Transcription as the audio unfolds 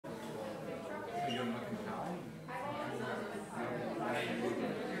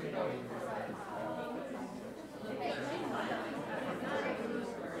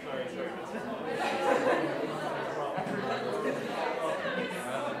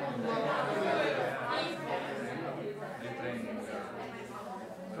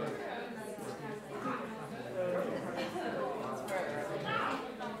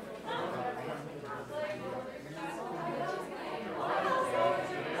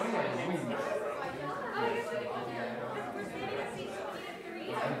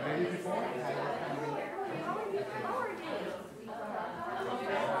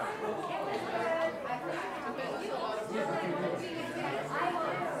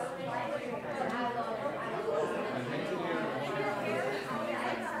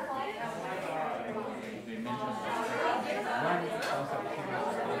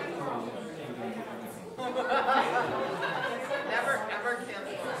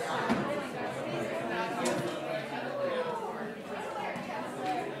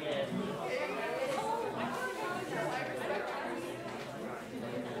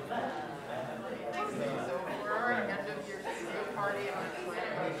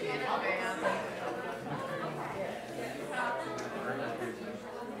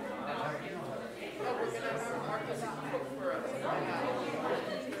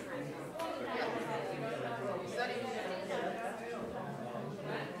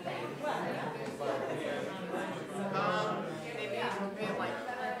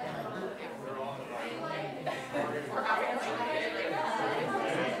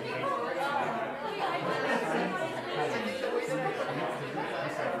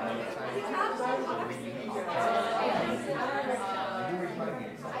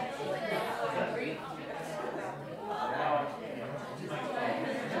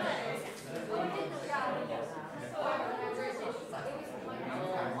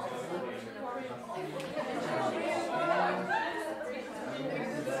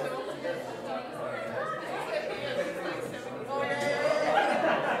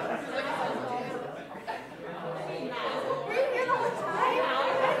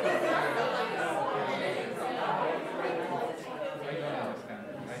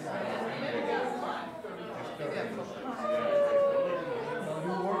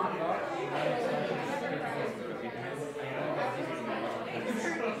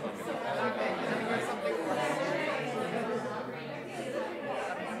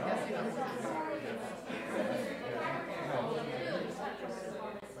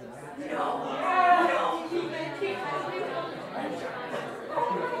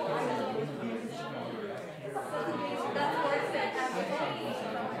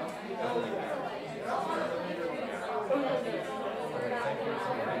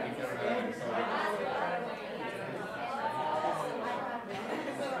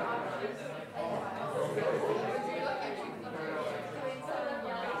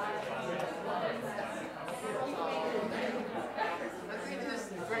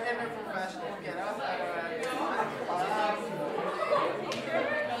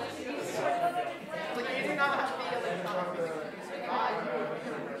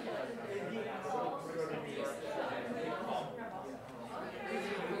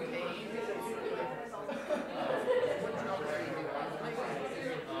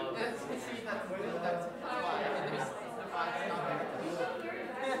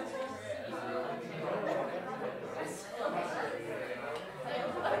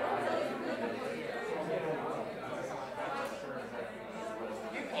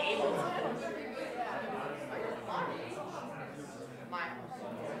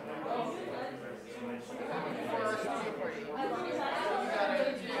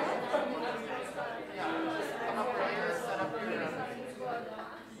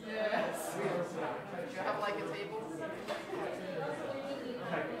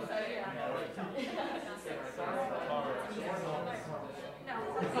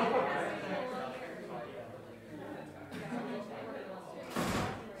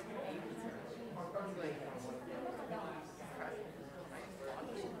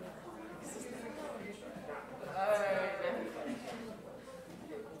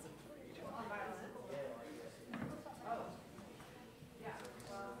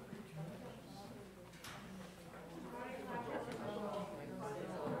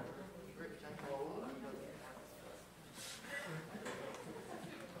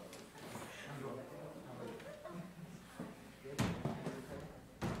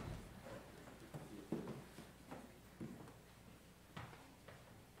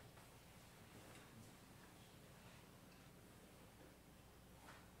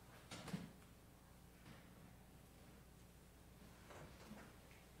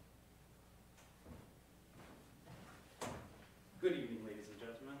Good evening, ladies and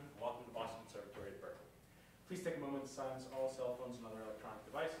gentlemen. Welcome to Boston Conservatory at Berkeley. Please take a moment to silence all cell phones and other electronic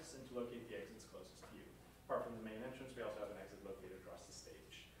devices and to locate the exits closest to you. Apart from the main entrance, we also have an exit located across the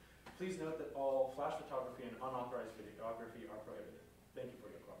stage. Please note that all flash photography and unauthorized videography are prohibited. Thank you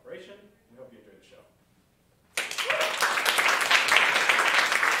for your cooperation. We hope you enjoy the show.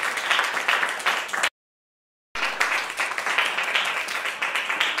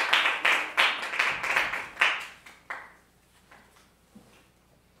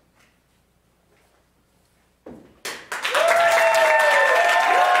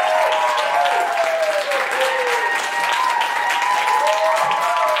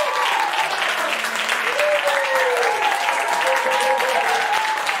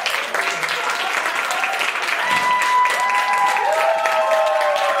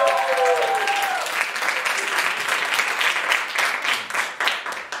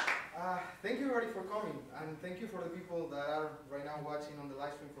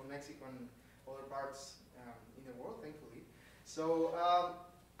 So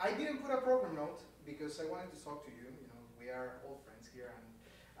I didn't put a program note because I wanted to talk to you. You know, we are old friends here, and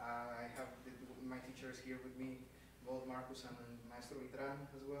I have my teachers here with me, both Marcus and Maestro Vitran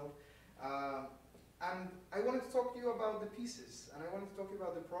as well. And I wanted to talk to you about the pieces, and I wanted to talk to you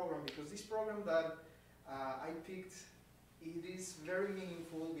about the program, because this program that I picked, it is very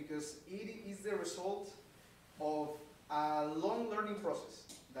meaningful because it is the result of a long learning process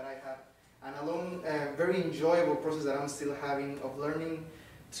that I had, and a long, very enjoyable process that I'm still having of learning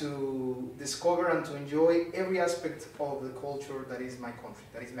to discover and to enjoy every aspect of the culture that is my country,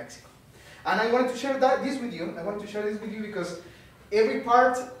 that is Mexico. And I wanted to share this with you. I wanted to share this with you because every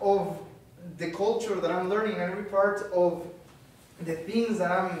part of the culture that I'm learning, and every part of the things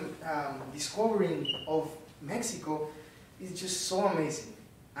that I'm discovering of Mexico is just so amazing.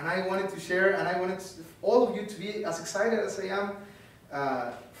 And I wanted to share, and I wanted all of you to be as excited as I am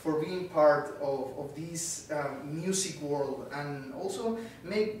for being part of this music world, and also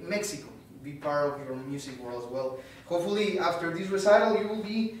make Mexico be part of your music world as well. Hopefully after this recital you will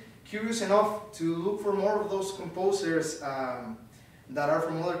be curious enough to look for more of those composers that are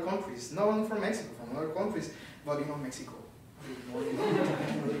from other countries, not only from Mexico, from other countries, but you know, Mexico, a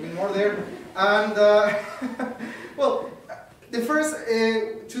little bit more there. And well, the first,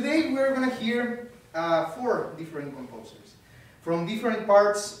 today we're going to hear 4 different composers from different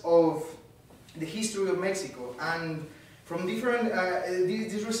parts of the history of Mexico, and from different,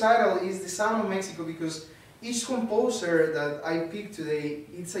 this recital is the sound of Mexico, because each composer that I picked today,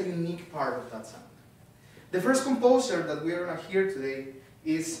 it's a unique part of that sound. The first composer that we're going to hear today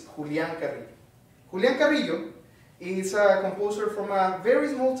is Julian Carrillo. Julian Carrillo is a composer from a very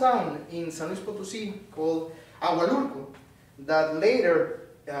small town in San Luis Potosí called Agualulco, that later,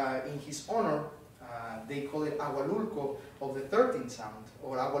 in his honor, they call it Agualulco of the 13th sound,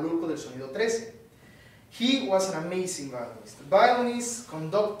 or Agualulco del Sonido 13. He was an amazing violinist,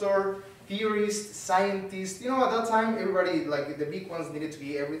 conductor, theorist, scientist. You know, at that time, everybody, like the big ones, needed to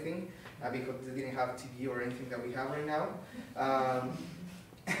be everything, because they didn't have TV or anything that we have right now.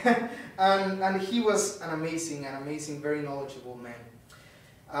 And he was an amazing, very knowledgeable man.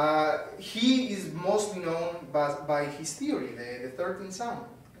 He is mostly known by his theory, the 13th sound.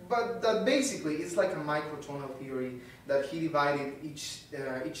 But that basically is like a microtonal theory that he divided each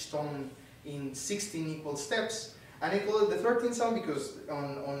tone in 16 equal steps. And he called it the 13th sound because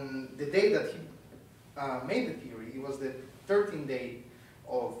on the day that he made the theory, it was the 13th day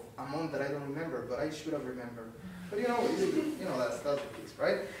of a month that I don't remember, but I should have remembered. But you know that's the case,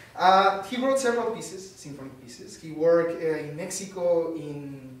 right? He wrote several pieces, symphonic pieces. He worked in Mexico,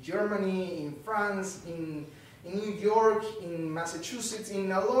 in Germany, in France, in New York, in Massachusetts,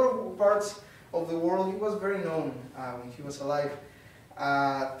 in a lot of parts of the world. He was very known when he was alive.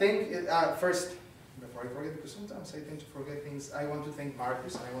 First, before I forget, because sometimes I tend to forget things, I want to thank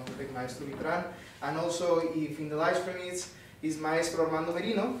Marcus, and I want to thank Maestro Vitran, and also, if in the live stream is Maestro Armando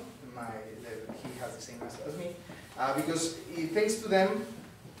Merino, he has the same master as me, because thanks to them,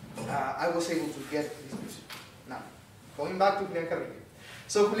 I was able to get this music. Now, going back to Julian Carrillo.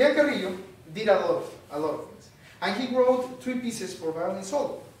 So Julian Carrillo did a lot of things. And he wrote 3 pieces for violin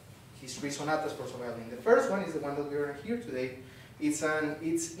solo, his 3 sonatas for violin. The first one is the one that we're going to hear today. It's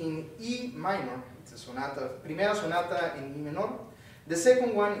in E minor. It's a sonata, Primera Sonata in E menor. The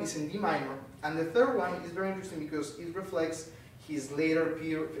second one is in D minor. And the third one is very interesting because it reflects his later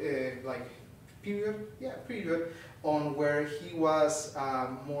period on where he was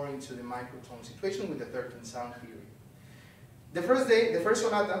more into the microtone situation with the 13th sound theory. The first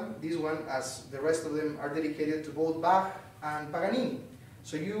sonata, this one, as the rest of them, are dedicated to both Bach and Paganini.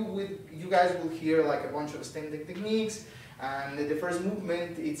 So you guys will hear like a bunch of standing techniques, and the first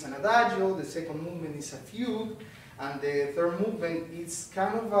movement it's an adagio, the second movement is a fugue, and the third movement it's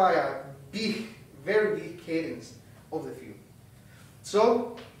kind of a big, very big cadence of the fugue.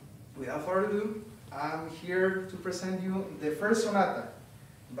 So, without further ado, I'm here to present you the first sonata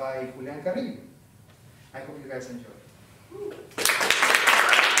by Julian Carrillo. I hope you guys enjoy.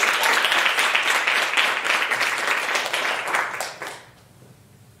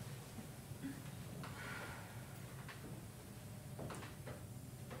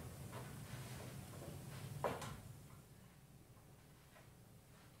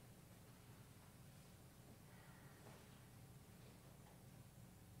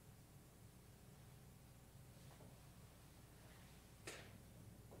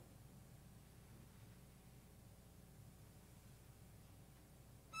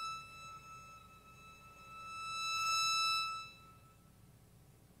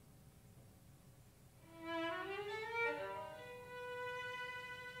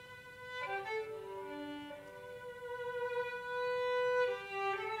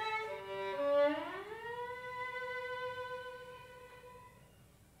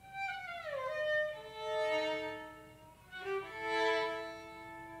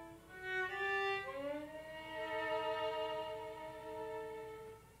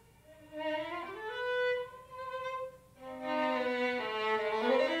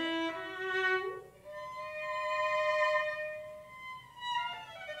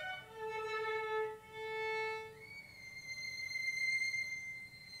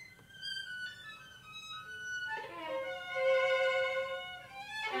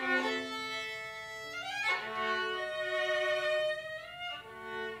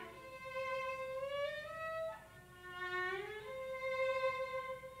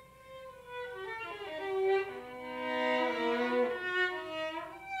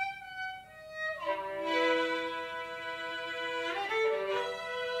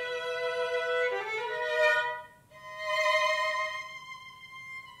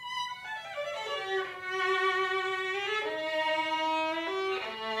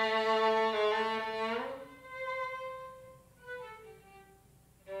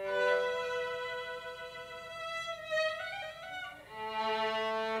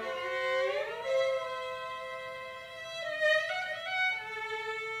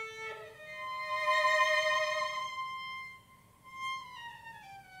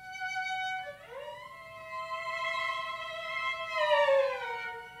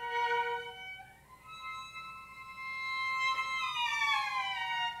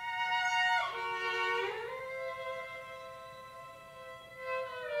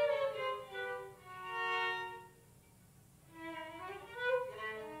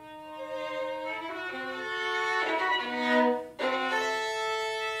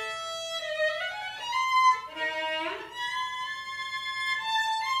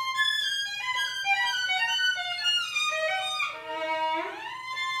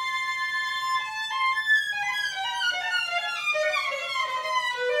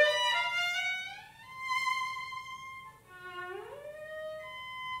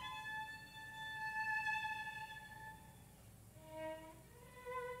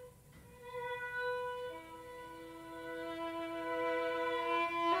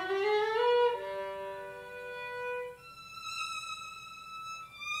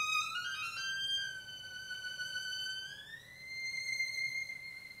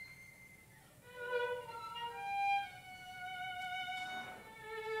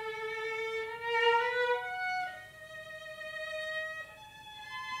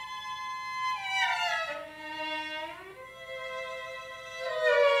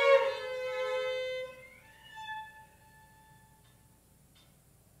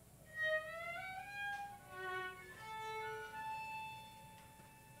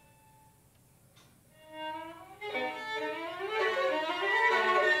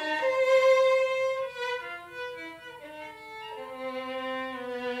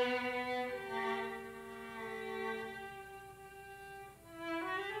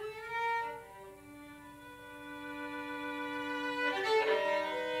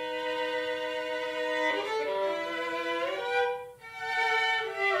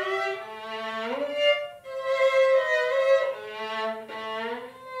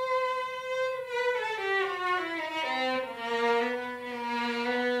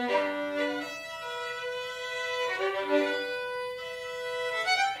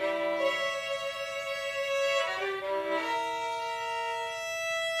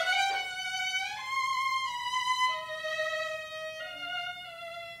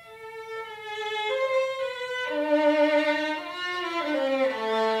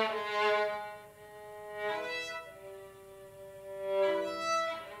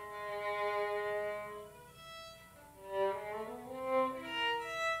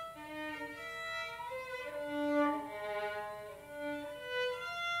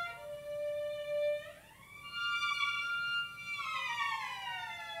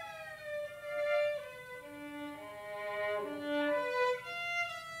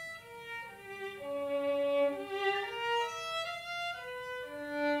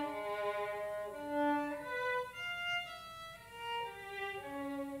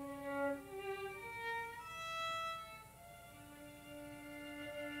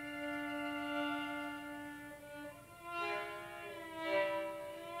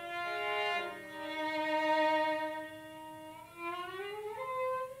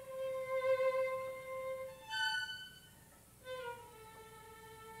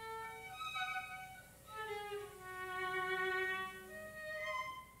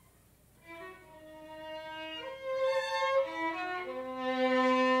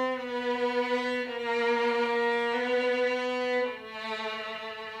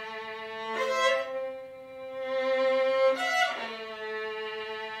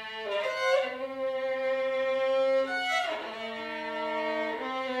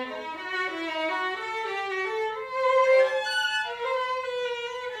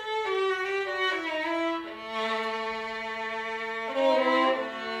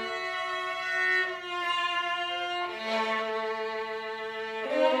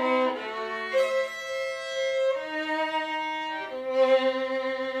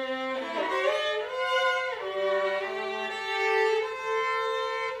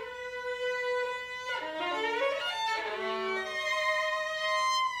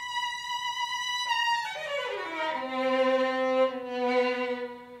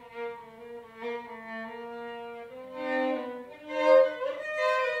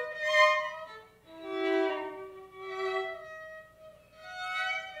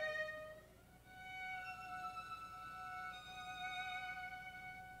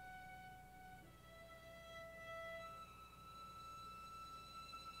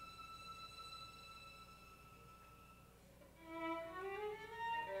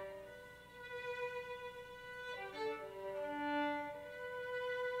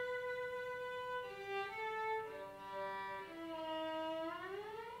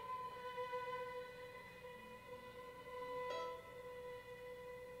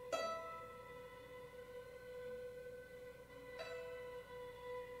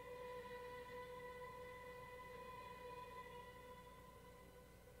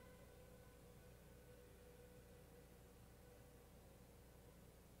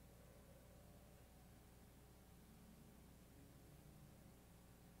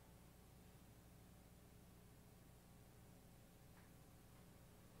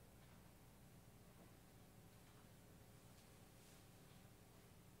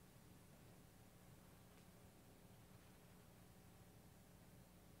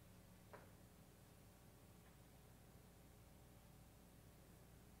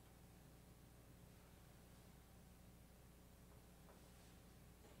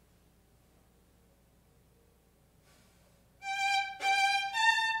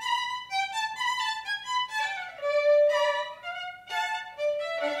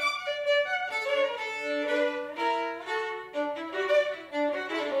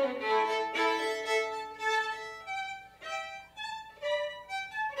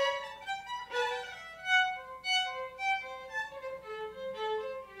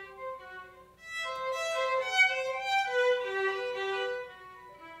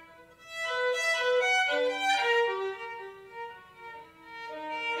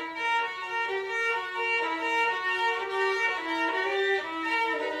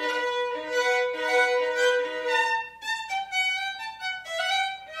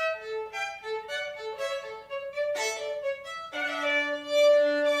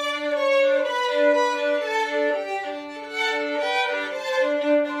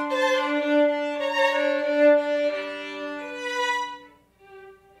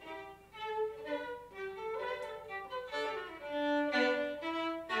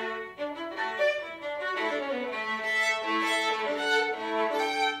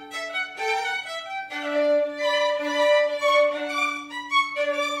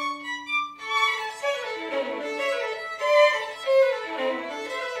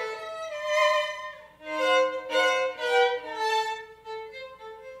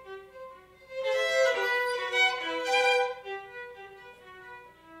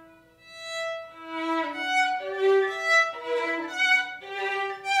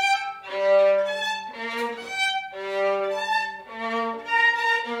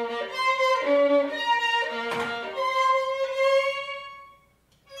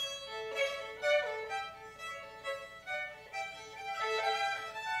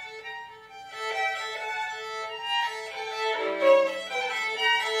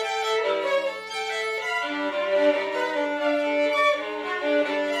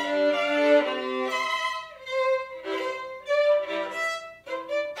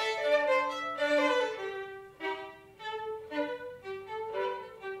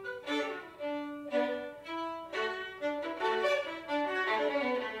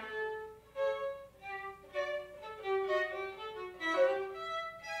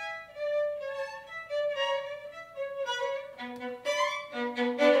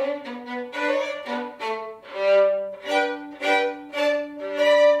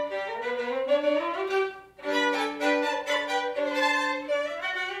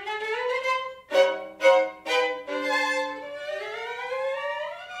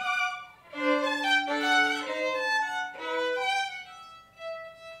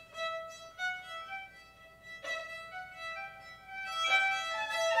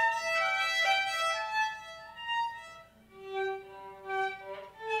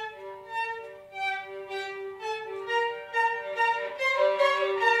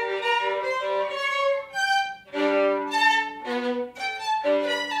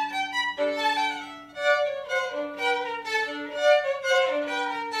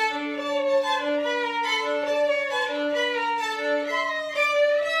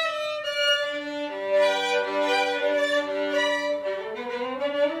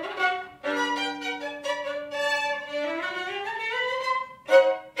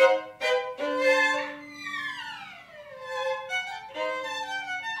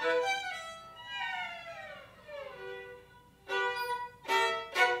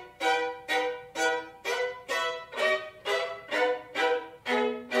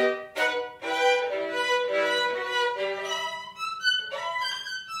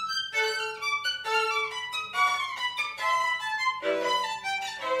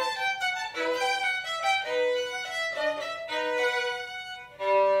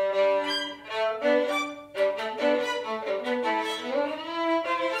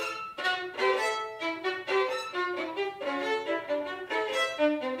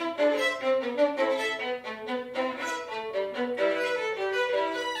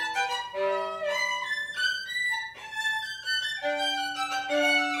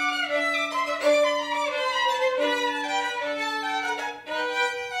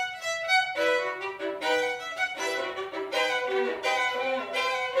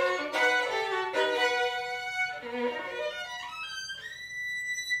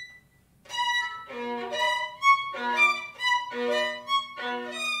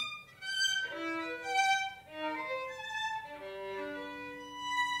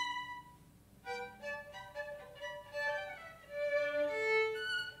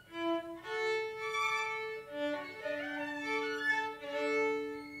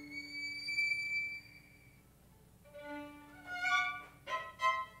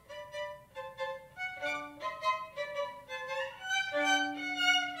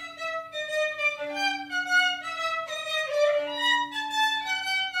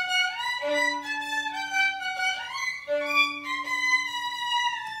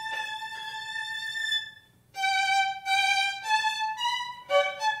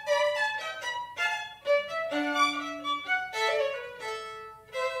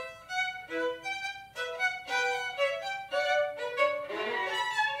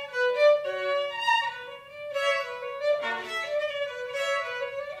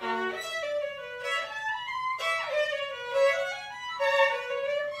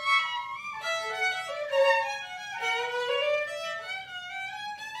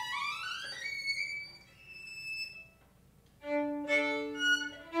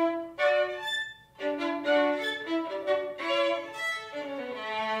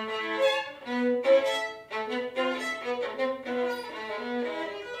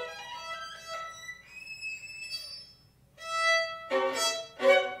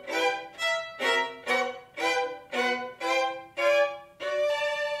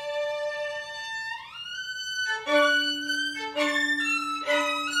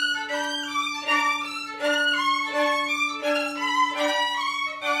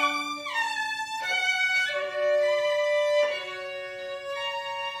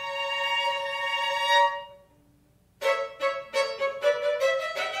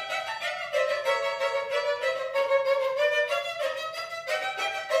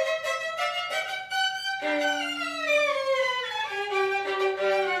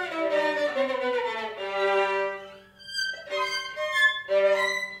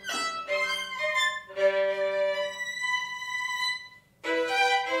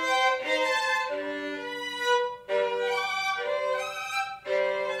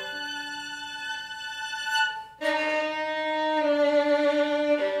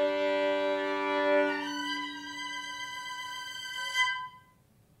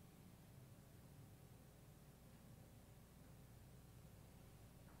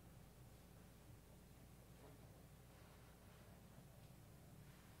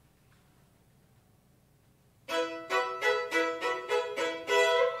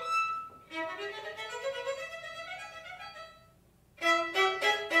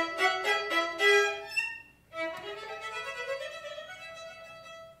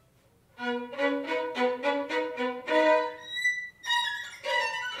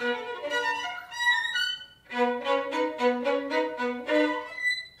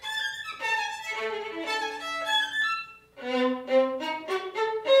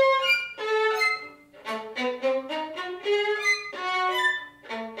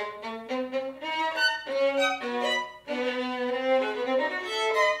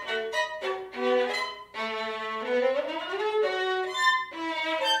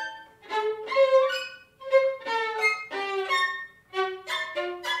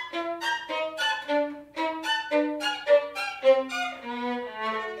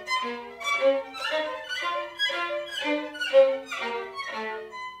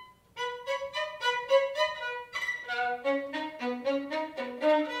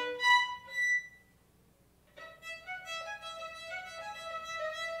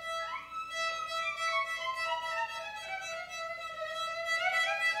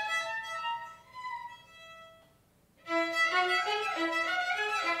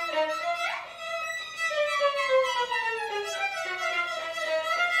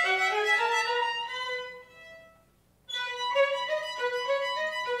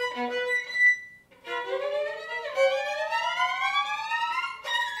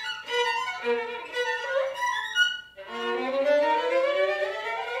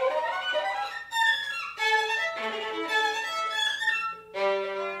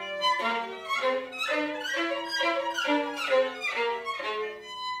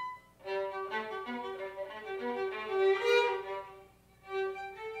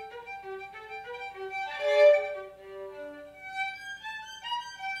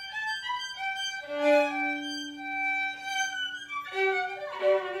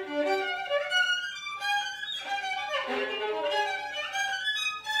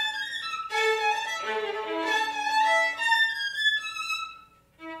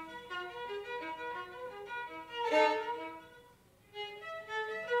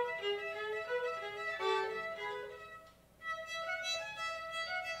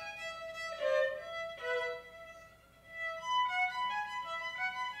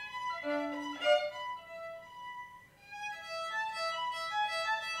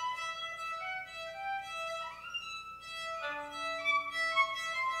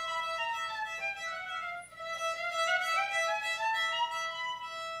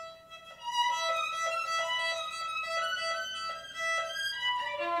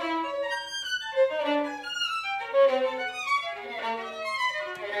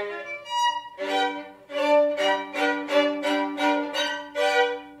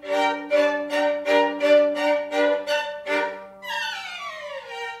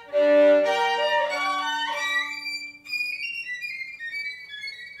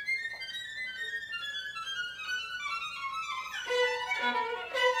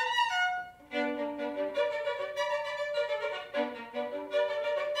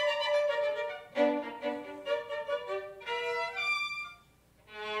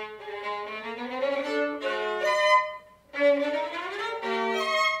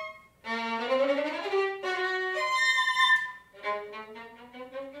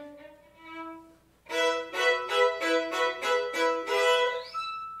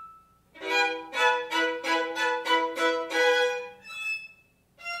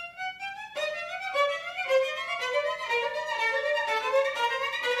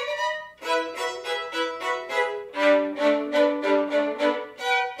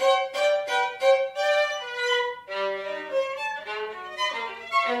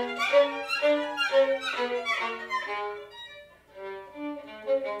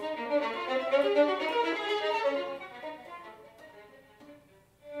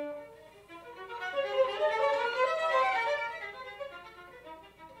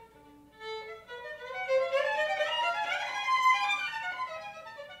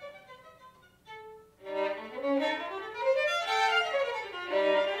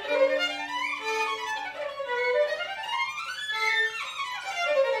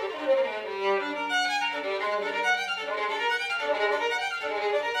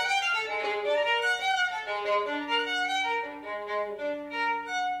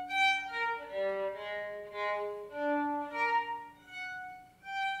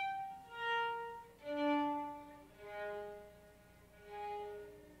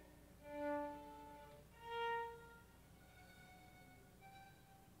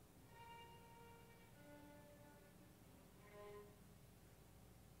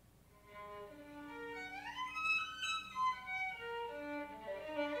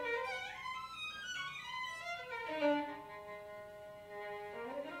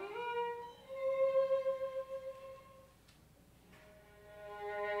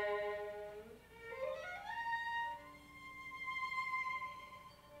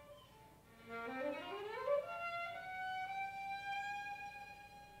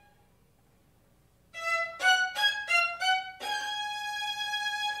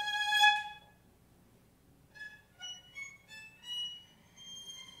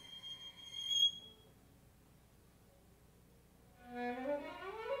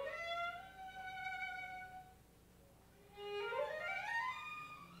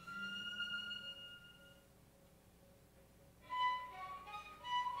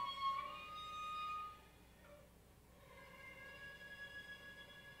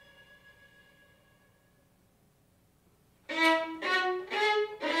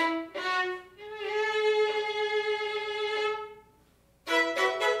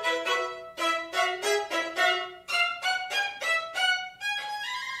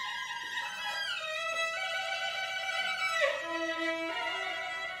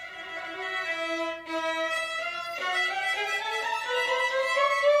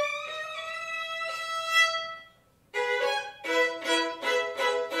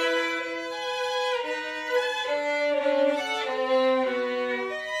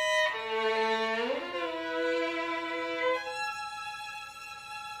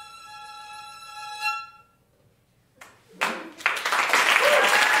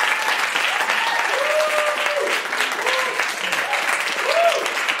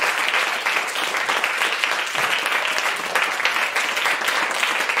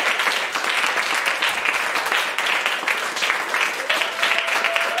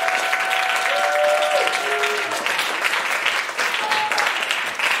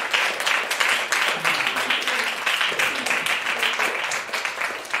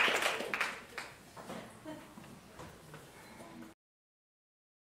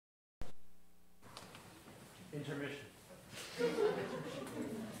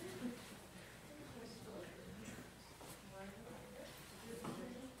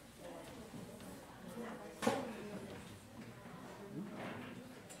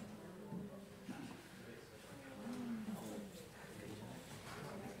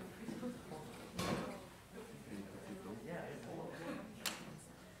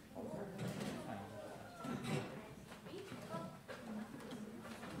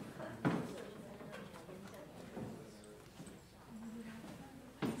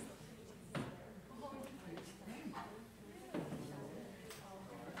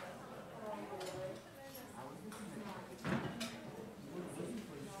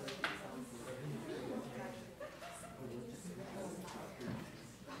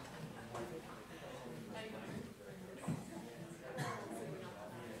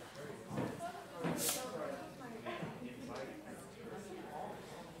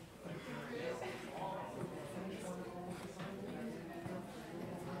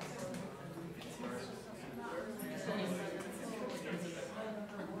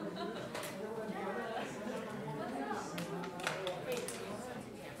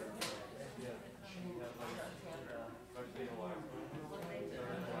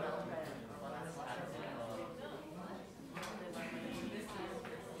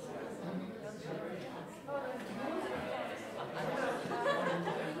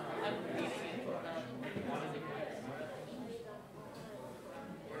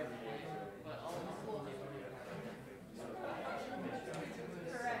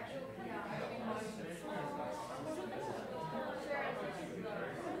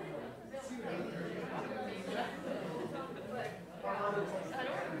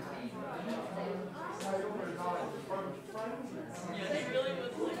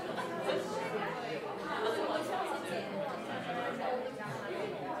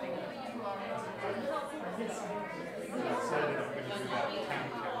 decided I'm going to do that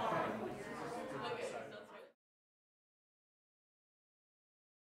 10, 10, 10.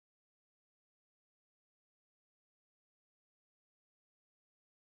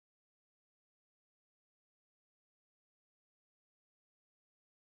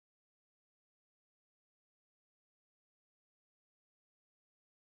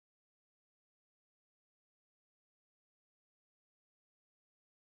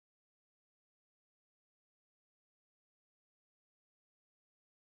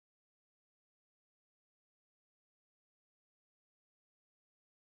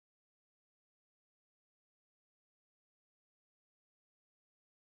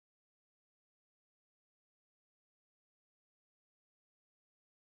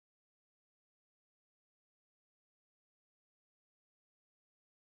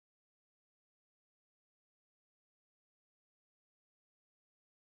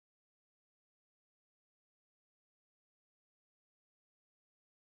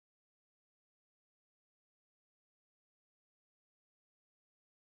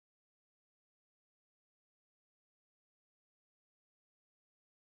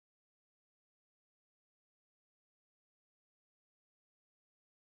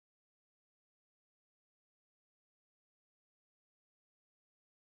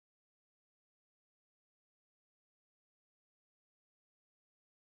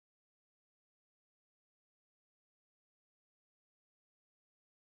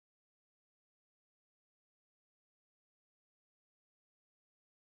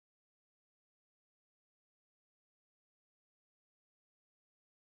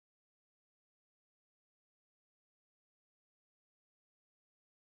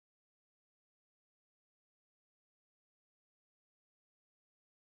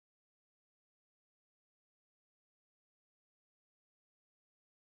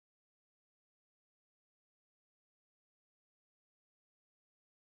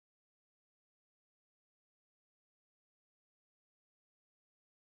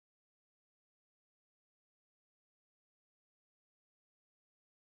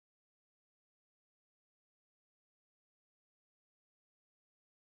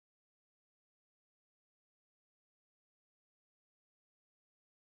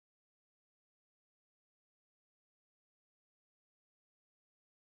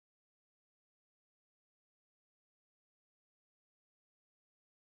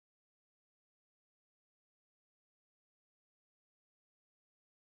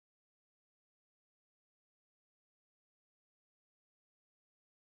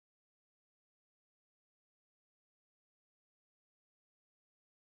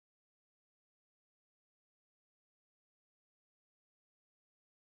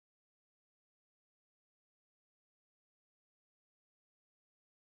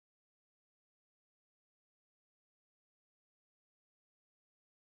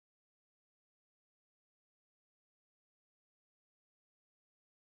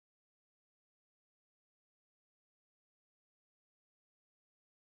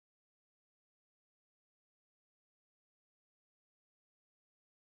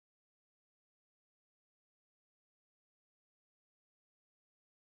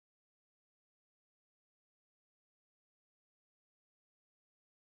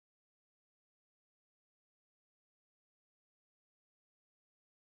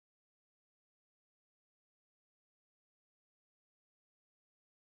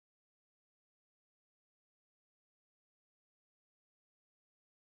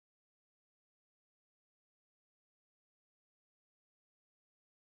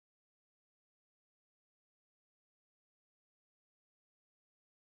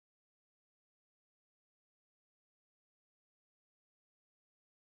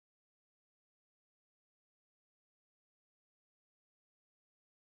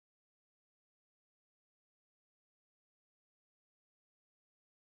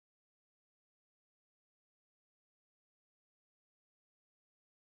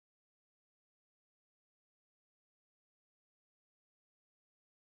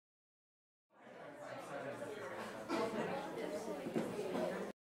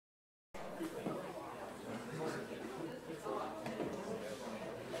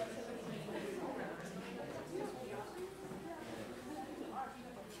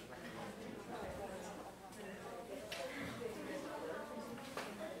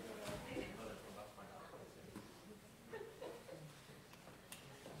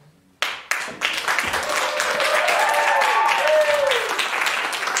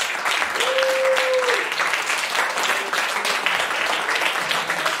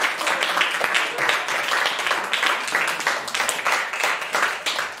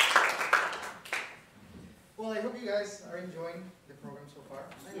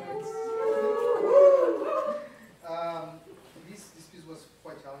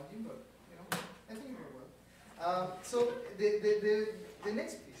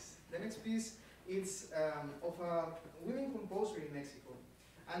 piece is of a women composer in Mexico.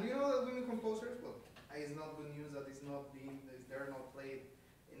 And you know that women composers, well, it's not good news that they're not played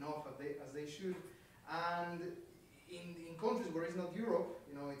enough as they should. And in countries where it's not Europe,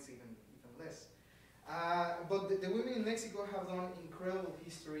 you know, it's even less. But the women in Mexico have done incredible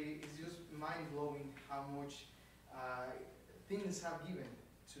history. It's just mind-blowing how much things have given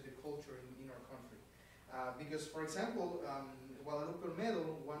to the culture in our country. Because, for example, Guadalupe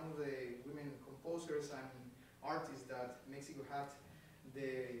Olmedo, one of the women composers and artists that Mexico had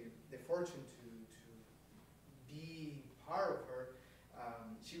the fortune to be part of her,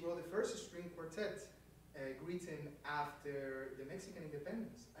 she wrote the first string quartet written after the Mexican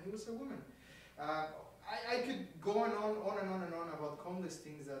independence, and it was a woman. I could go on and on about countless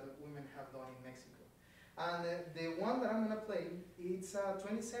things that women have done in Mexico. And the one that I'm going to play, it's a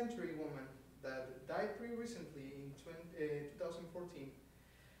 20th century woman that died pretty recently in 2014.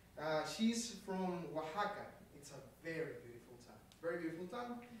 She's from Oaxaca. It's a very beautiful town. Very beautiful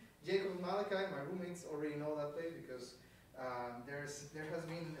town. Jacob Malachi, my roommates, already know that place because there has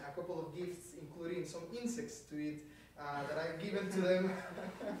been a couple of gifts, including some insects to it, that I've given to them.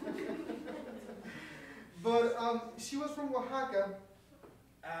 But she was from Oaxaca.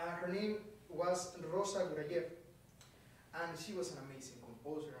 Her name was Rosa Guraieb, and she was an amazing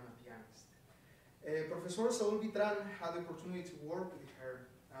composer and a pianist. Professor Saul Vitran had the opportunity to work with her,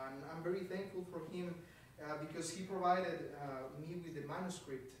 and I'm very thankful for him because he provided me with the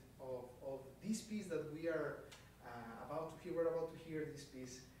manuscript of this piece that we are about to hear. We're about to hear this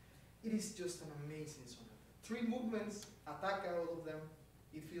piece. It is just an amazing sonata. 3 movements, attacca, all of them.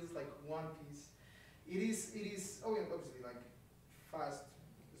 It feels like one piece. It is obviously like fast.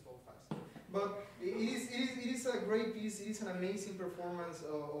 It's all fast. But it is a great piece. It is an amazing performance,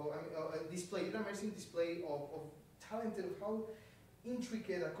 a display, an amazing display of talented, of how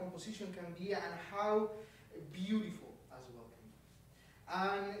intricate a composition can be and how beautiful as well can be.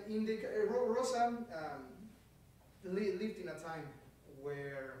 And in the Rosa lived in a time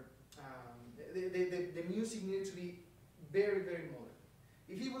where the music needed to be very, very modern.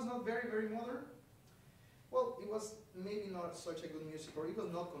 If it was not very, very modern, well, it was maybe not such a good music, or it was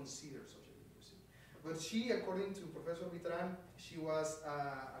not considered such a good music. But she, according to Professor Vitran, she was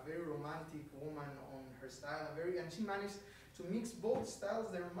a very romantic woman on her style, and she managed to mix both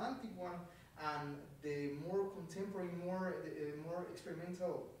styles, the romantic one and the more contemporary, more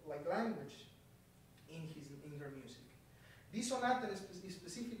experimental, like language, in her music. This sonata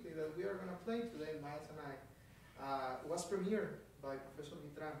specifically that we are going to play today, Miles and I, was premiered by Professor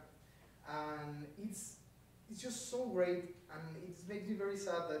Vitran, and it's just so great, and it makes me very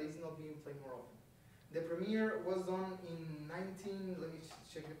sad that it's not being played more often. The premiere was done in let me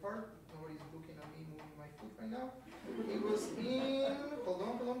check the part, nobody's looking at me moving my foot right now. It was in, hold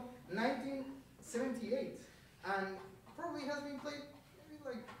on, 1978, and probably has been played maybe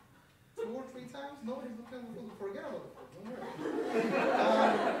like 2 or 3 times. Nobody's looking at the foot, forget about it, don't worry.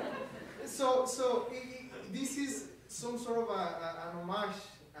 This is some sort of an homage,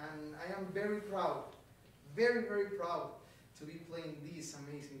 and I am very proud, very, very proud to be playing this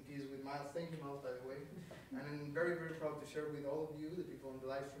amazing piece with Miles. Thank you, Miles, by the way. And I'm very, very proud to share with all of you, the people on the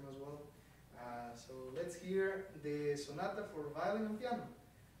live stream as well. So let's hear the Sonata for Violin and Piano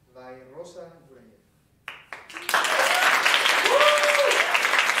by Rosa Guraieb.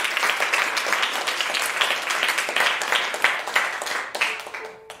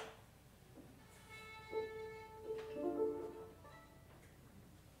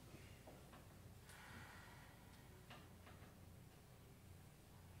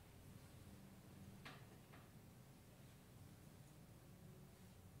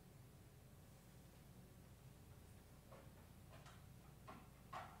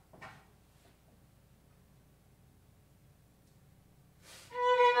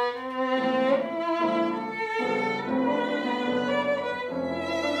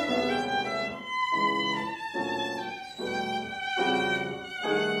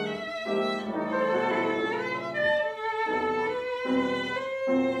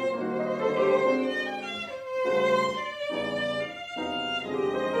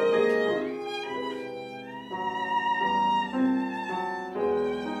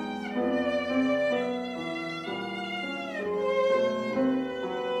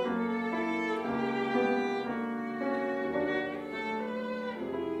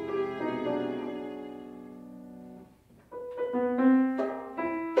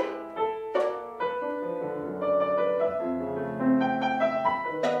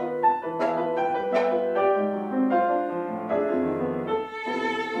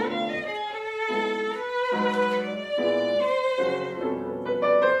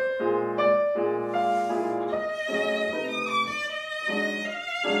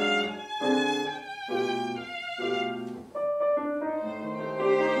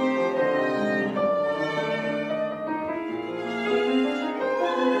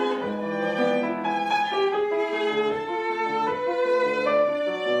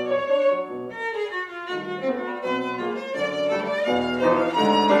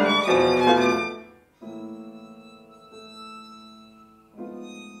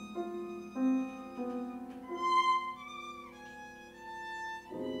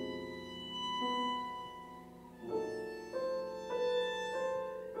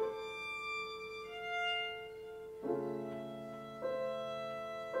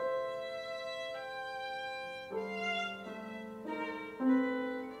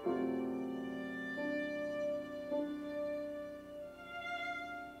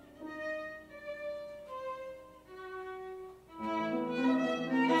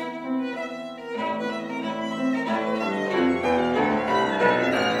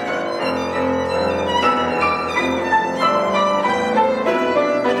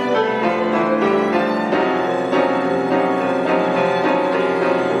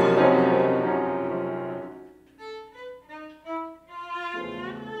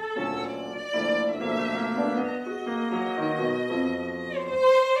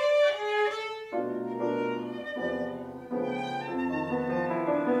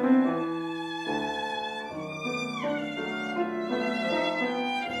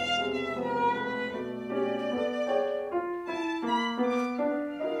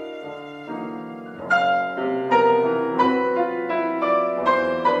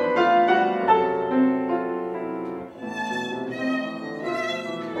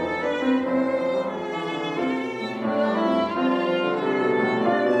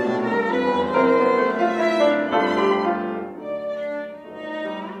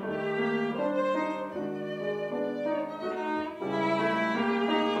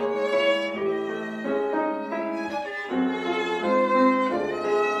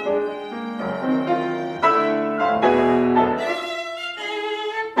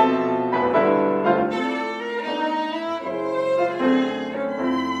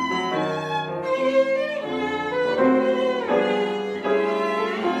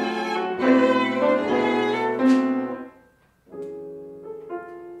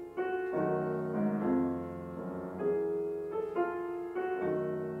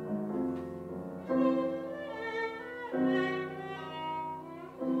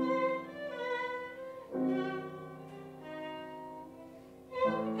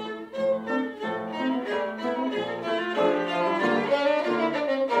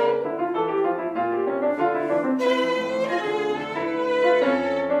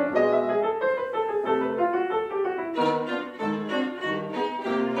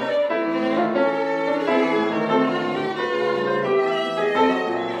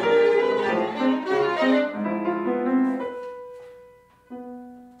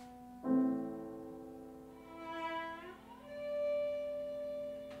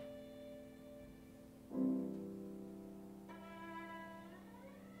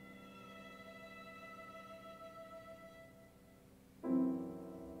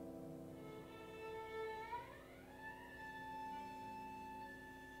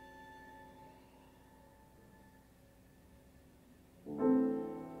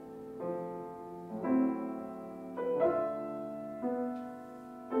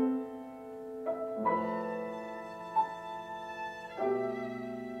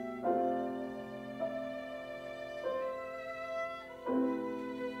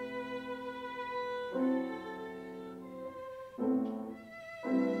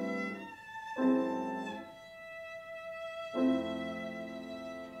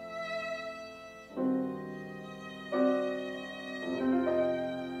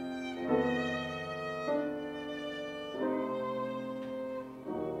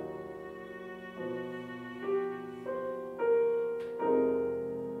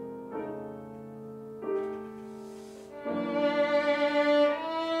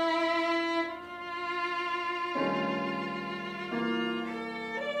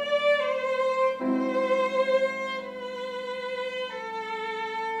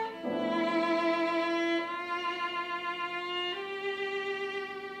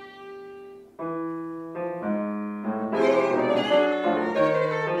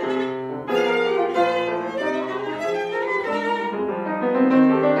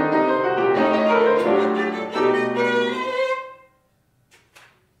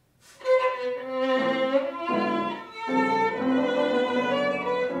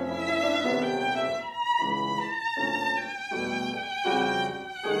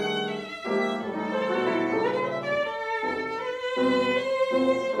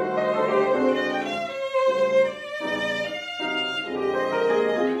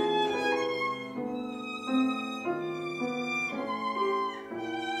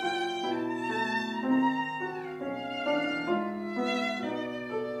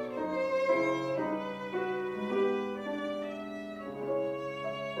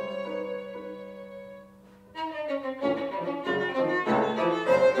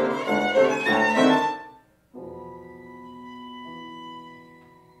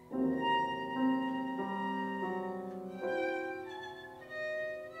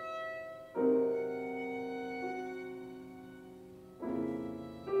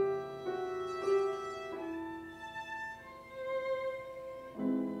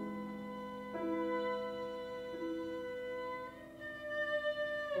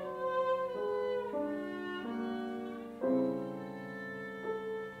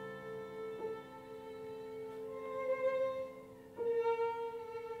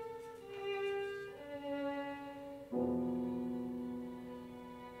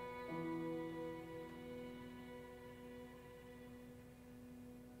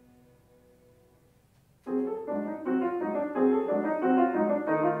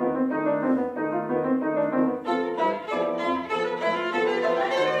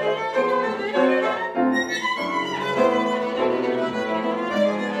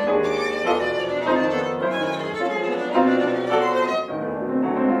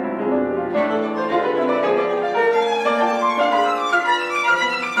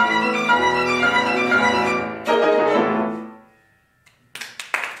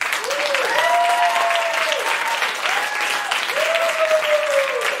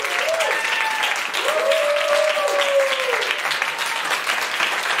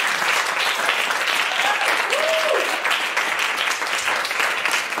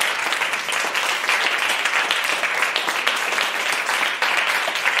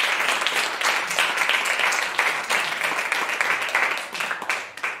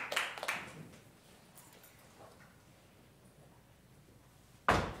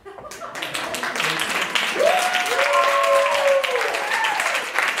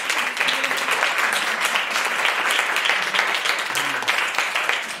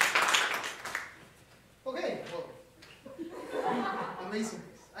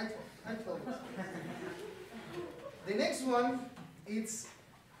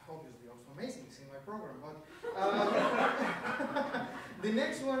 program, but the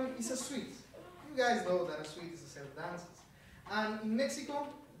next one is a suite. You guys know that a suite is a set of dances. And in Mexico,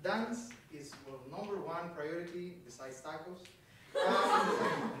 dance is, well, #1 priority besides tacos.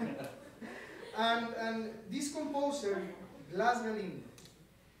 And this composer, Blas Galindo,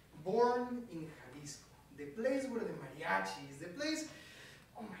 born in Jalisco, the place where the mariachis, the place,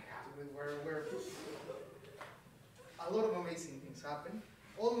 oh my God, where a lot of amazing things happen,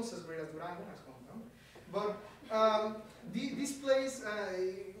 almost as great as Durango, as hometown. But this place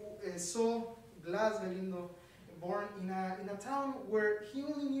saw Blas Galindo born in a town where he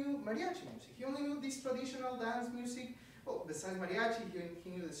only knew mariachi music. He only knew this traditional dance music. Well, besides mariachi, he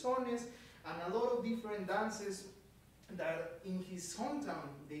knew the sones and a lot of different dances that in his hometown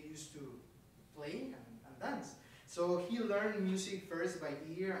they used to play and dance. So he learned music first by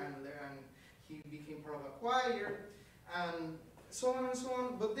ear, and he became part of a choir, and so on and so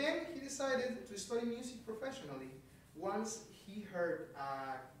on. But then he decided to study music professionally once he heard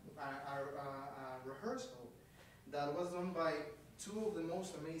a rehearsal that was done by two of the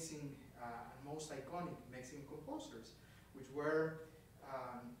most amazing and most iconic Mexican composers, which were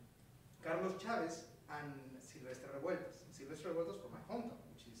Carlos Chávez and Silvestre Revueltas. Silvestre Revueltas from my hometown,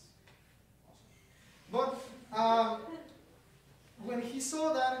 which is awesome. But when he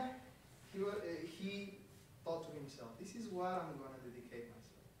saw that, he thought to himself, this is what I'm going to dedicate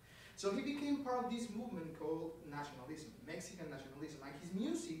myself. So he became part of this movement called nationalism, Mexican nationalism. And his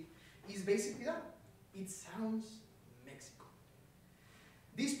music is basically that. It sounds Mexico.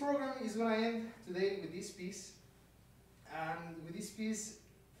 This program is going to end today with this piece, and with this piece,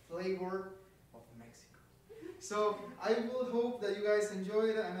 Flavor of Mexico. So I will hope that you guys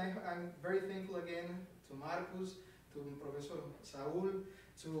enjoy it, and I'm very thankful again to Marcus, to Professor Saul,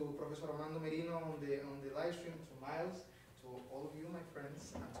 to Professor Armando Merino on the live stream, to Miles, to all of you, my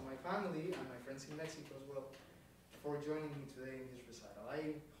friends, and to my family and my friends in Mexico as well, for joining me today in this recital.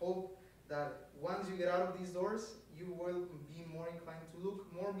 I hope that once you get out of these doors, you will be more inclined to look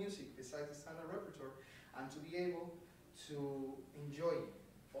more music besides the standard repertoire, and to be able to enjoy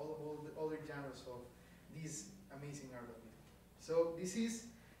all the other genres of this amazing art of music. So this is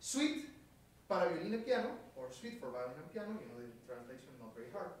Suite para violín y piano, or Suite for violin and piano, you know, the translation is not very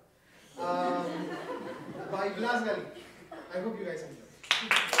hard, by Blas Galindo. I hope you guys enjoy.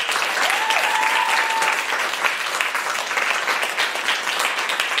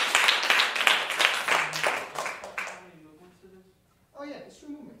 Oh yeah, it's 3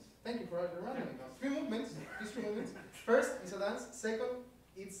 movements. Thank you for reminding me. 3 movements, these 3 movements. First is a dance. Second,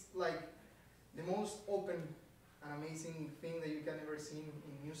 it's like the most open and amazing thing that you can ever see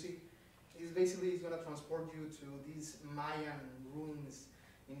in music. It's basically, it's going to transport you to these Mayan ruins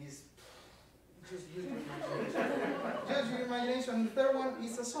in this, just use your imagination. Just your imagination. And the third one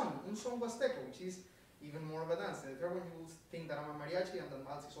is a son, un son huasteco, which is even more of a dance. And the third one, you will think that I'm a mariachi, and that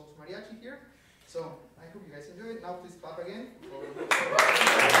Miles is also mariachi here. So I hope you guys enjoy it. Now please clap again.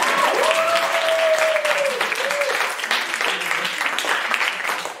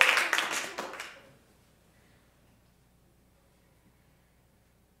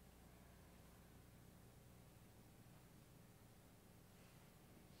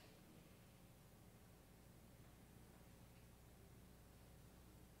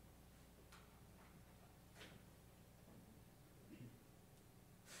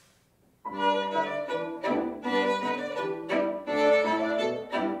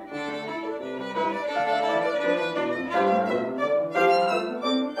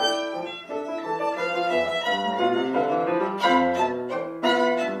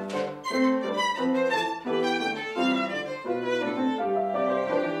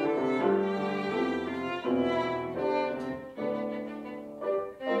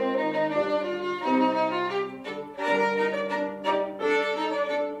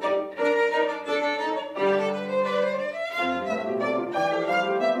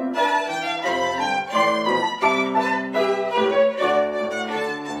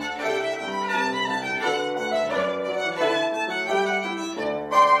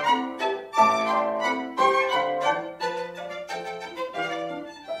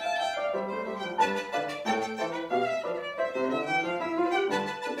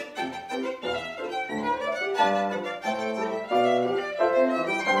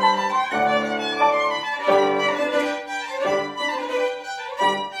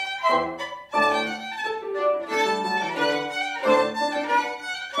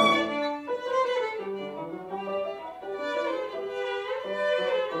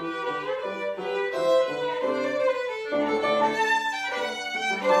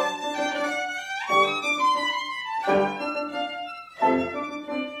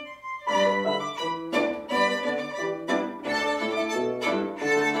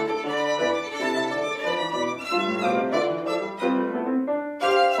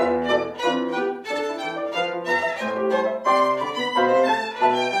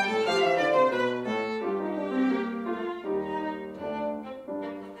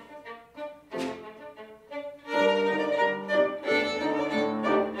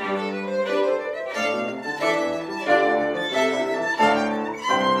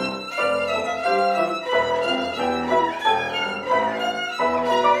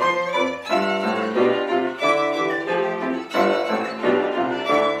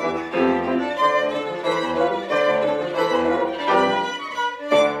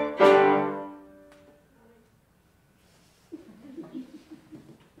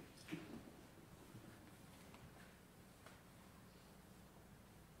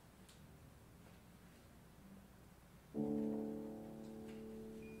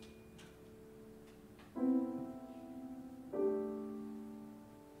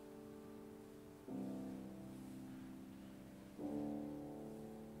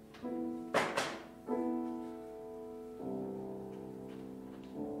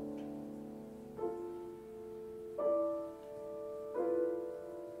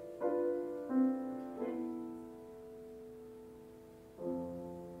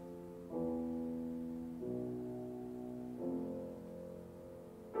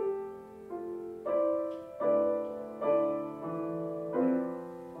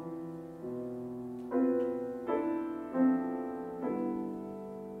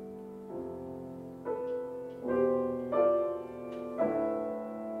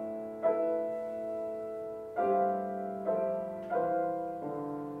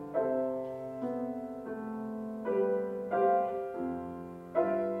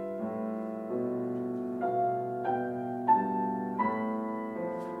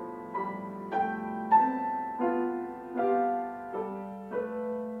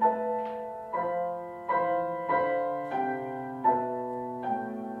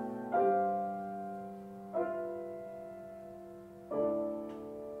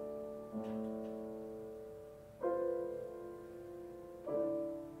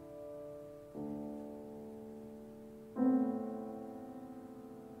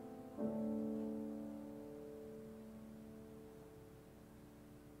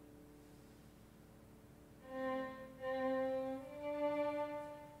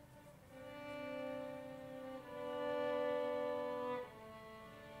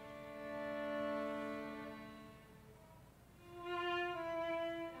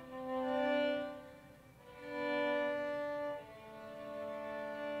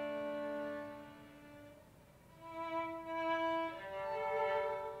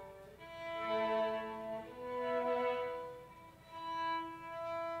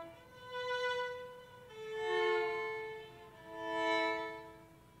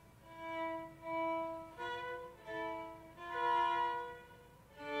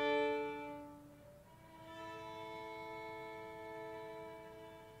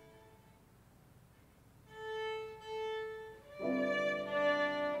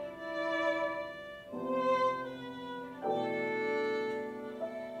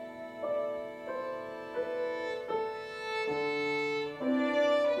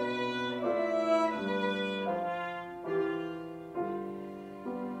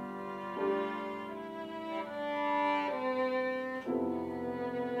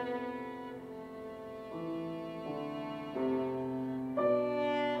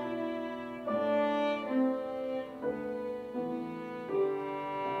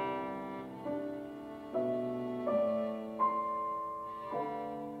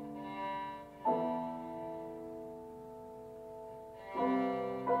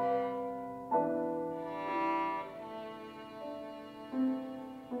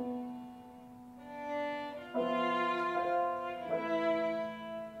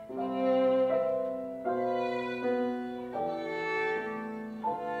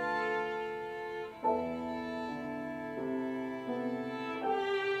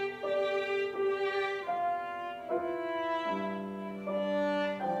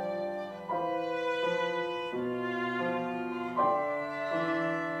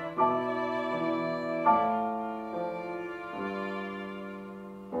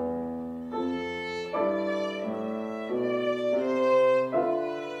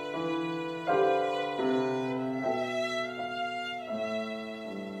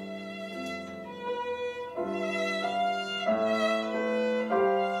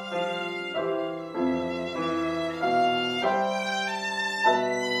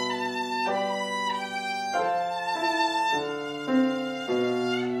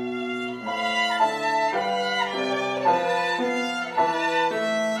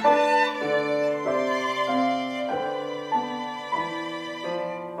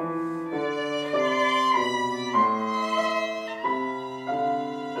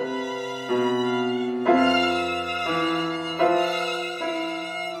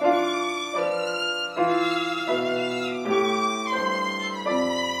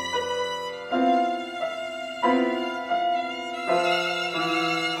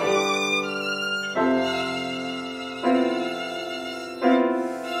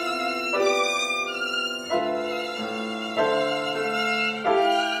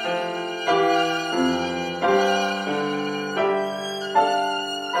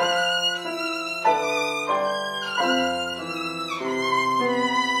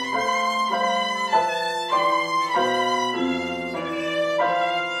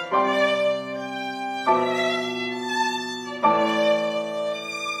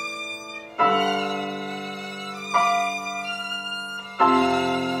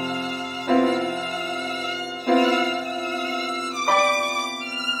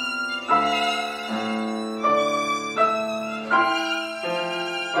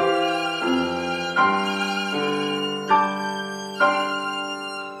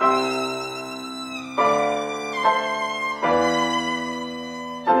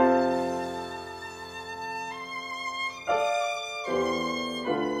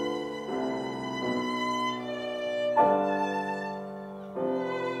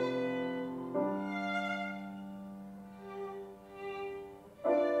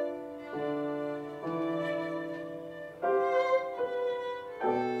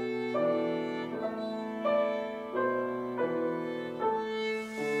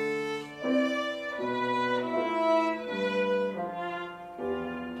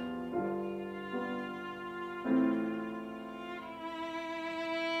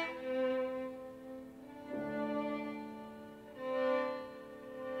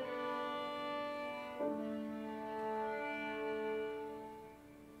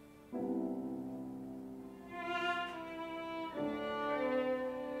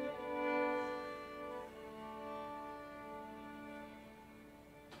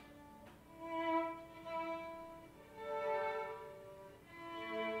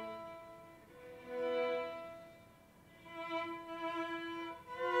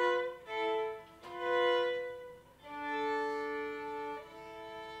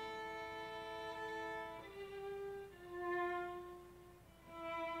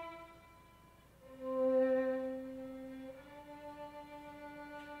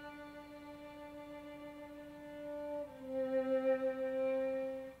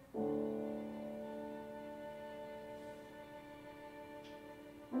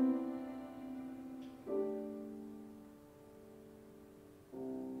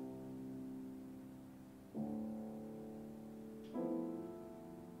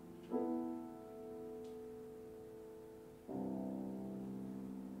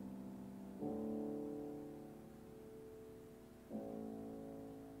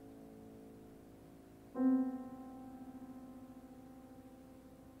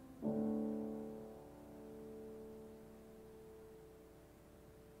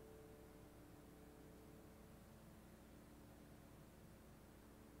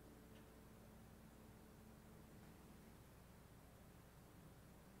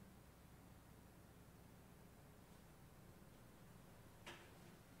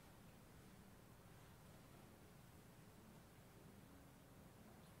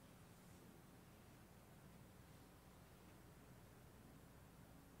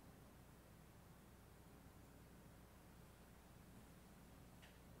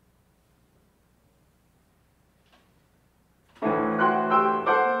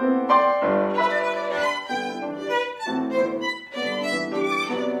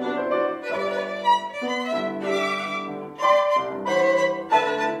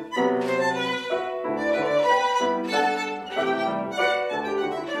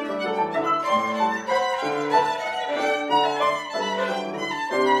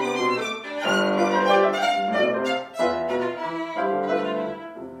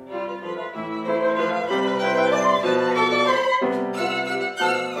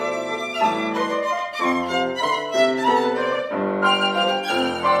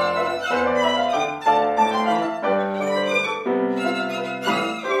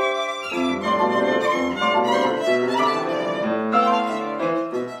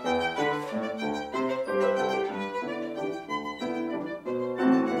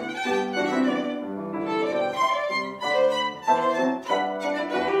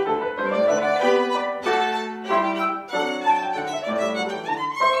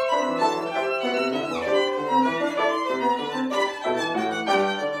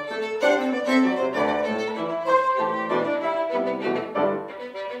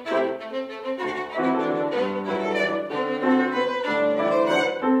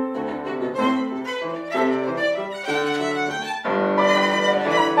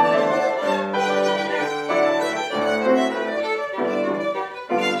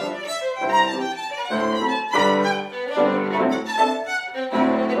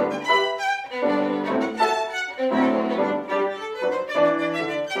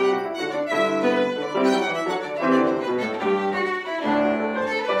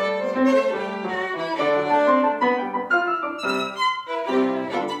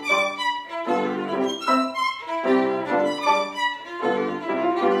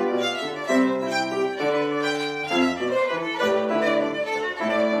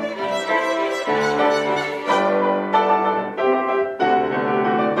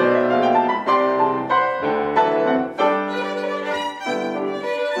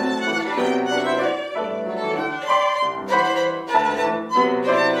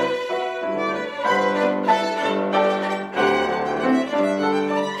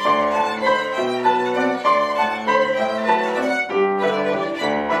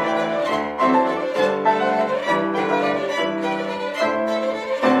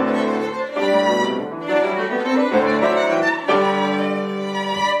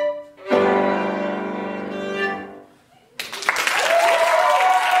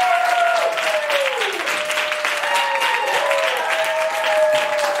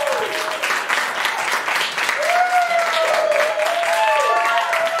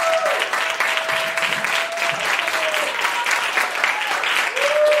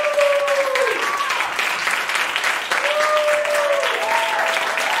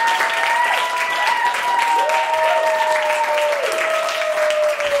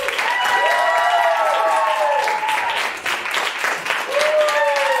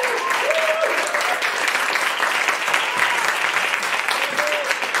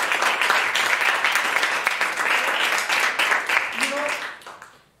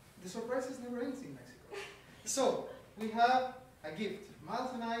 friends in Mexico. So, we have a gift.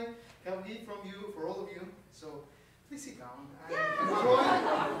 Miles and I have a gift from you, for all of you. So, please sit down and enjoy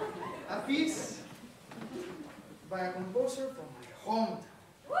a piece by a composer from my hometown.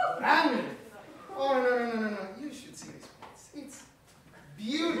 Durango. Oh, no. You should see this place. It's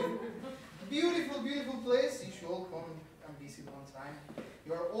beautiful. Beautiful, beautiful place. You should all come and visit one time.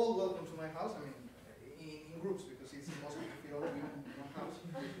 You are all welcome to my house. I mean, in groups, because it's impossible to fit all of you in one house.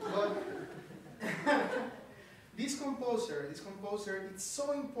 But this composer, it's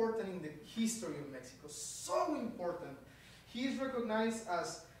so important in the history of Mexico. So important. He is recognized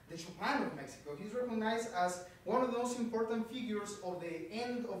as the Chopin of Mexico. He's recognized as one of the most important figures of the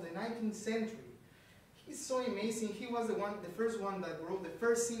end of the 19th century. He's so amazing. He was the first one that wrote the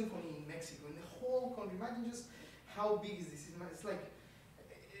first symphony in Mexico, in the whole country. Imagine just how big is this. It's like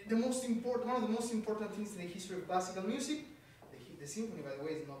one of the most important things in the history of classical music. The symphony, by the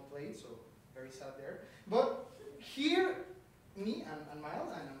way, is not played, so very sad there. But here, me and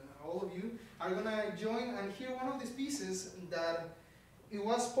Miles and all of you are gonna join and hear one of these pieces that it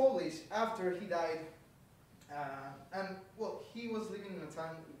was published after he died. And well, he was living in a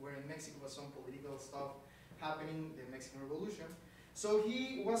time where in Mexico was some political stuff happening, the Mexican Revolution. So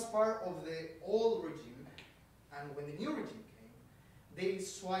he was part of the old regime, and when the new regime came, they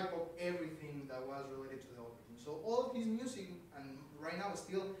swiped up everything that was related to the old regime. So all of his music, and right now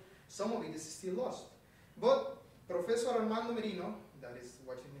still, some of it is still lost. But Professor Armando Merino, that is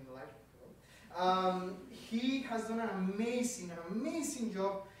watching in the live, he has done an amazing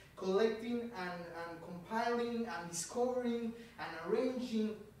job collecting and compiling and discovering and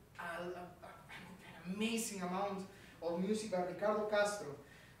arranging an amazing amount of music by Ricardo Castro.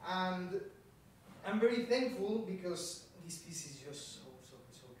 And I'm very thankful because this piece is just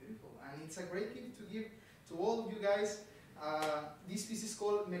so beautiful. And it's a great gift to give to all of you guys. This piece is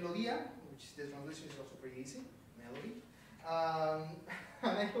called Melodia, which the translation is also pretty easy, melody.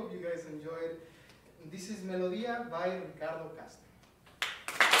 And I hope you guys enjoy it. This is Melodia by Ricardo Castro.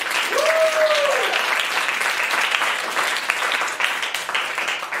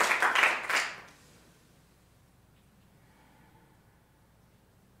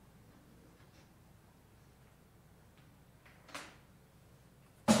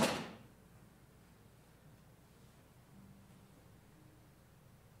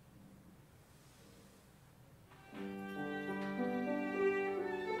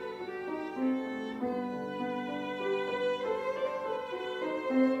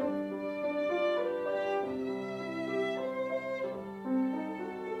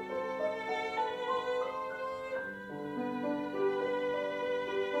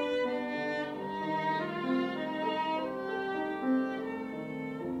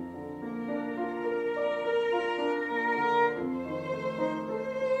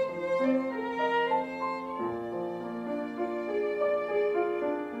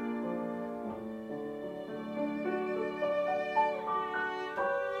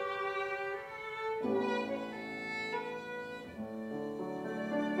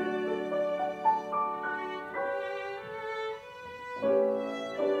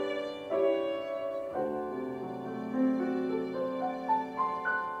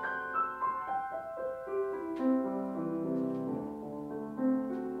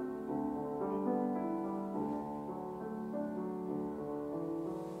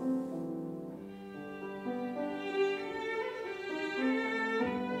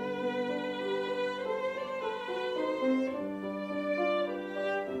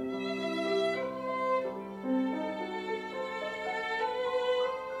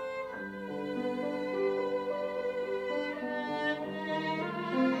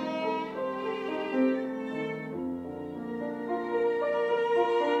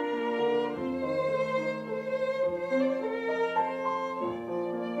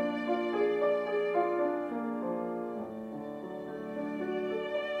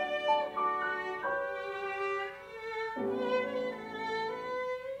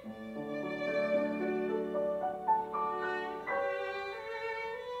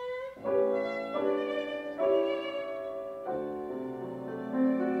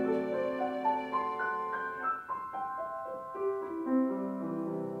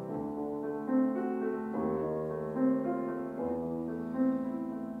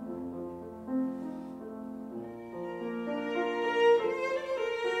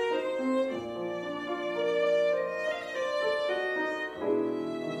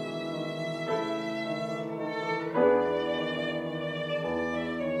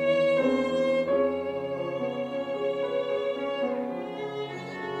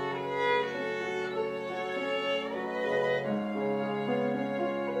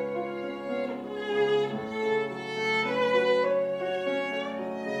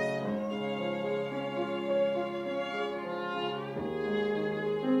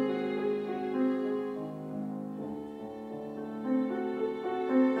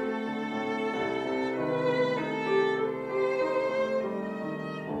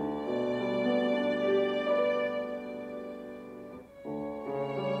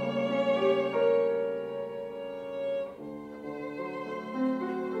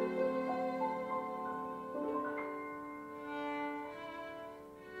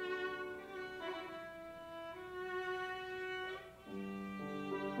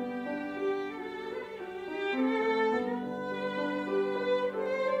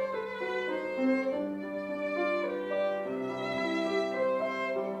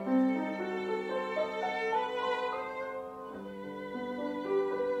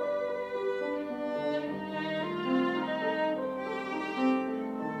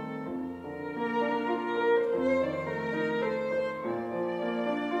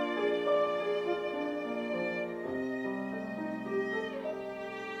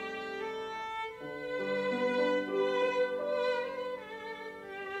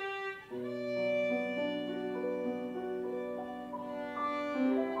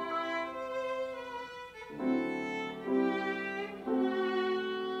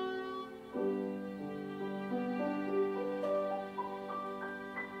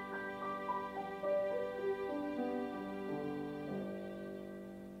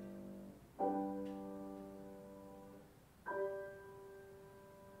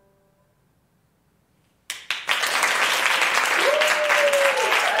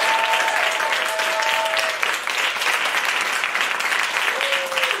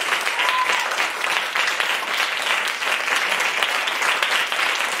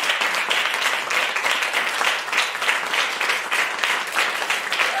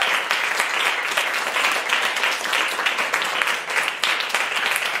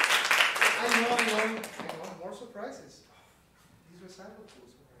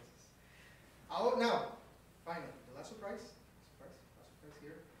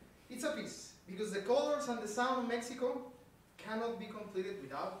 It's a piece, because the colors and the sound of Mexico cannot be completed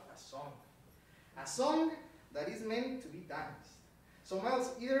without a song. A song that is meant to be danced. So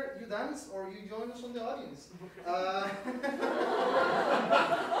Miles, either you dance or you join us on the audience.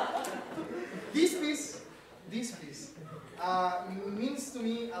 This piece means to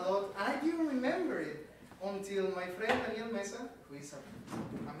me a lot, and I didn't remember it until my friend Daniel Mesa, who is an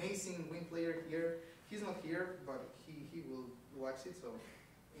amazing wind player here. He's not here, but he will watch it, so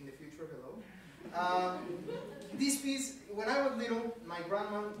in the future, hello. This piece, when I was little, my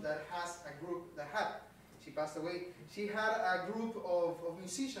grandma that has a group, she passed away, she had a group of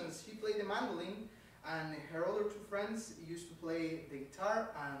musicians. She played the mandolin, and her other two friends used to play the guitar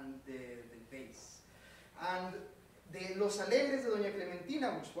and the bass. And the Los Alegres de Doña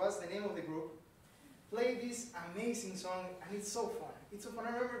Clementina, which was the name of the group, played this amazing song, and it's so fun. It's so fun. I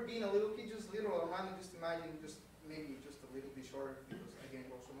remember being a little kid, just little Armando, just imagine, maybe just a little bit shorter, because I didn't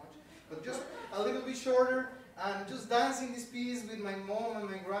grow so much, but just a little bit shorter, and just dancing this piece with my mom and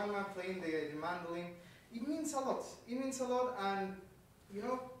my grandma playing the mandolin. It means a lot. It means a lot, and you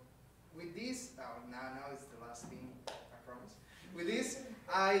know, with this, now it's the last thing, I promise. With this,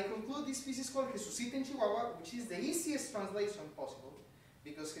 I conclude this piece is called Jesucita en Chihuahua, which is the easiest translation possible,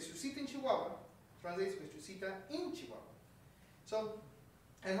 because Jesucita en Chihuahua translates Jesucita in Chihuahua. So,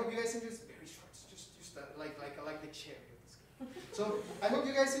 I hope you guys enjoy. It's very short. It's just like the cherry of this game. So, I hope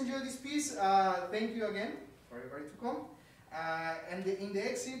you guys enjoy this piece. Thank you again for everybody to come. And in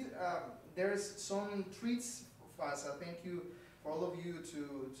the exit, there's some treats as a thank you for all of you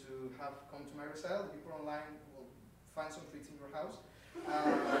to have come to my recital. The people online will find some treats in your house.